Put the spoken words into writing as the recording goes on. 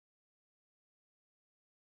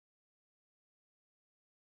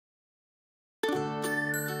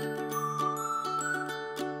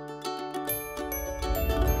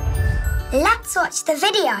Let's watch the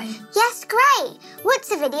video. Yes, great. What's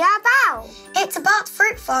the video about? It's about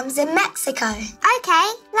fruit farms in Mexico. Okay,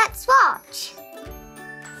 let's watch.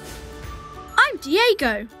 I'm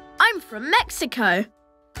Diego. I'm from Mexico.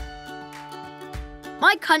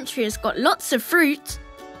 My country has got lots of fruit.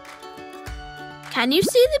 Can you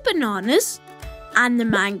see the bananas and the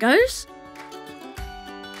mangoes?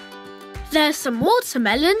 There's some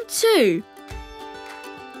watermelon too.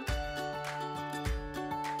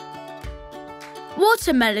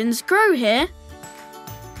 Watermelons grow here.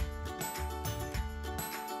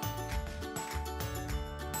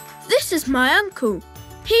 This is my uncle.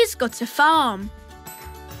 He's got a farm.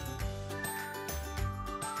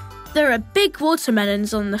 There are big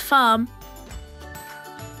watermelons on the farm.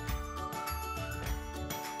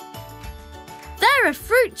 There are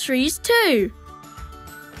fruit trees too.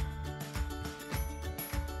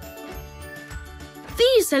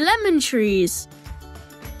 These are lemon trees.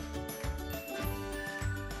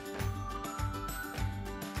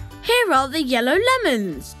 Here are the yellow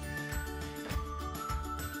lemons.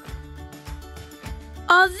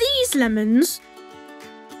 Are these lemons?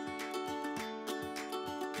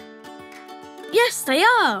 Yes, they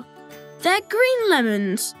are. They're green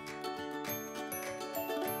lemons.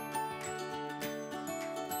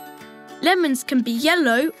 Lemons can be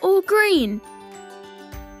yellow or green.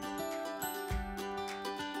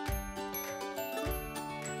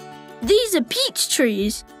 These are peach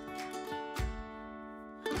trees.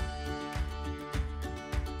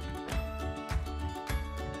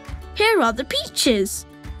 Here are the peaches.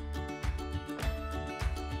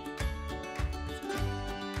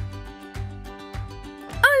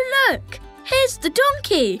 Oh, look! Here's the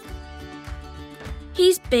donkey.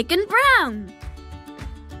 He's big and brown.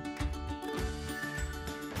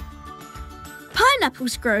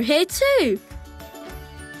 Pineapples grow here too.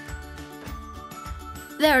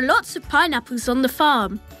 There are lots of pineapples on the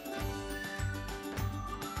farm.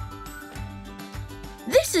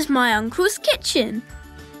 This is my uncle's kitchen.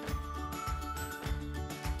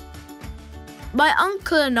 My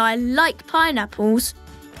uncle and I like pineapples.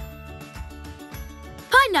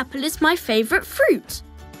 Pineapple is my favourite fruit.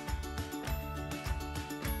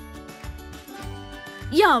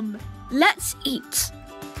 Yum! Let's eat.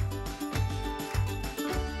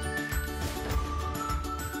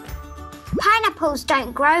 Pineapples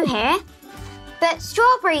don't grow here, but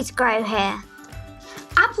strawberries grow here.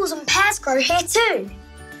 Apples and pears grow here too.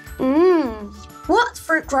 Mmm. What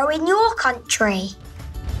fruit grow in your country?